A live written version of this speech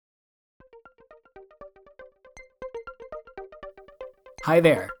Hi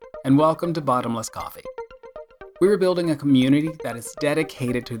there, and welcome to Bottomless Coffee. We're building a community that is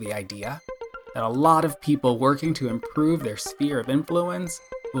dedicated to the idea that a lot of people working to improve their sphere of influence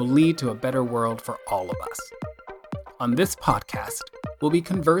will lead to a better world for all of us. On this podcast, we'll be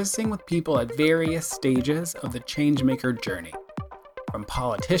conversing with people at various stages of the changemaker journey, from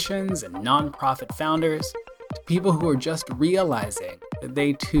politicians and nonprofit founders to people who are just realizing that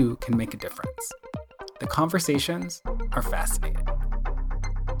they too can make a difference. The conversations are fascinating.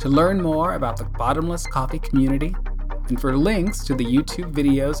 To learn more about the Bottomless Coffee community and for links to the YouTube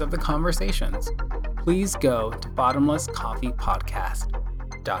videos of the conversations, please go to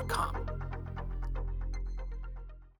bottomlesscoffeepodcast.com.